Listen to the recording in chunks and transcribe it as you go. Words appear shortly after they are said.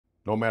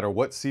No matter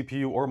what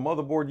CPU or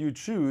motherboard you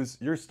choose,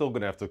 you're still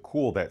going to have to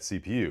cool that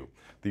CPU.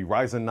 The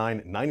Ryzen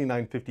 9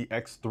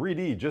 9950X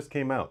 3D just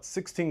came out,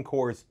 16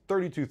 cores,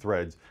 32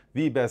 threads,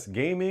 the best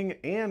gaming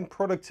and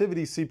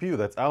productivity CPU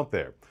that's out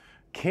there.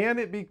 Can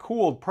it be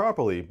cooled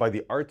properly by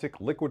the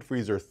Arctic Liquid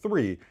Freezer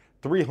 3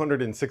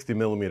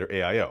 360mm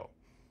AIO?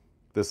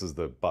 This is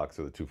the box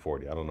for the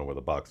 240. I don't know where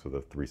the box for the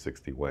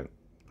 360 went,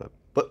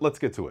 but let's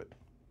get to it.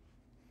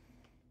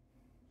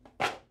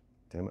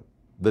 Damn it.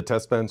 The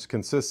test bench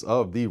consists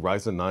of the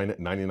Ryzen 9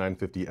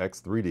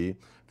 9950X 3D,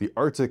 the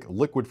Arctic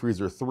Liquid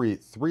Freezer 3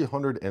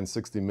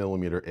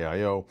 360mm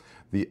AIO,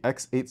 the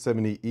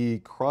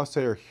X870E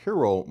Crosshair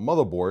Hero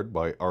motherboard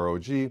by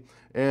ROG,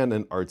 and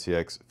an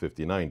RTX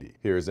 5090.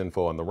 Here's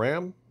info on the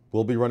RAM.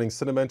 We'll be running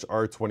Cinebench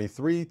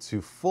R23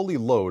 to fully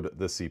load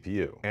the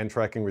CPU and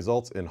tracking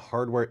results in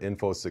Hardware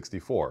Info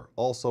 64,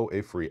 also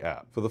a free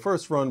app. For the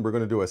first run, we're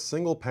going to do a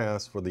single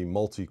pass for the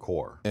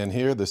multi-core. And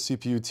here the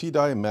CPU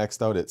T-die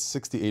maxed out at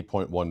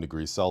 68.1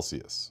 degrees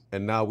Celsius.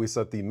 And now we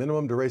set the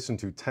minimum duration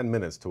to 10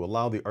 minutes to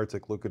allow the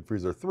Arctic Liquid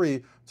Freezer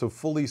 3 to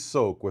fully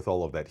soak with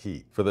all of that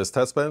heat. For this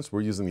test bench, we're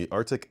using the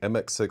Arctic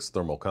MX6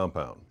 thermal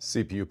compound.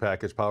 CPU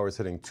package power is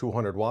hitting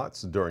 200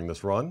 watts during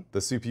this run. The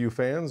CPU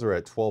fans are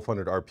at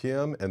 1200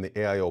 RPM and the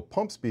AIO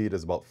pump speed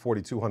is about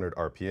 4200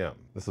 RPM.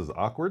 This is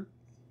awkward,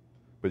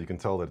 but you can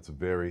tell that it's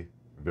very,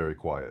 very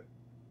quiet.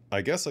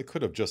 I guess I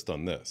could have just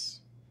done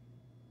this.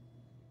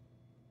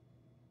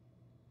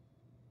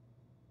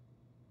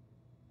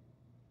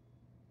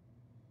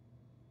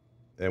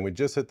 And we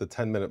just hit the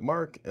 10-minute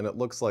mark, and it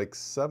looks like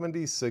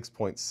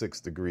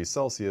 76.6 degrees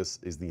Celsius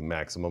is the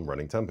maximum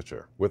running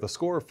temperature. With a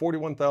score of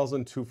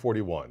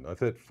 41,241, I've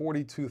hit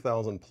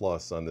 42,000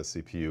 plus on this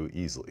CPU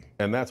easily.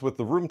 And that's with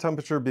the room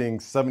temperature being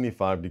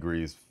 75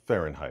 degrees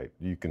Fahrenheit.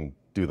 You can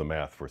do the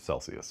math for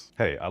Celsius.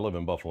 Hey, I live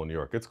in Buffalo, New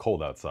York. It's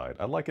cold outside.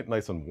 I like it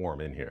nice and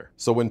warm in here.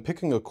 So when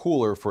picking a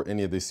cooler for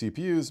any of the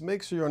CPUs,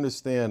 make sure you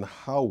understand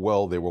how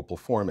well they will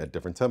perform at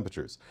different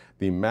temperatures.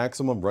 The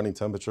maximum running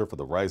temperature for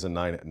the Ryzen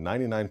 9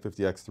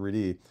 9950X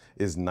 3D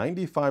is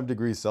 95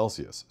 degrees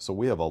Celsius, so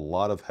we have a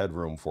lot of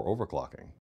headroom for overclocking.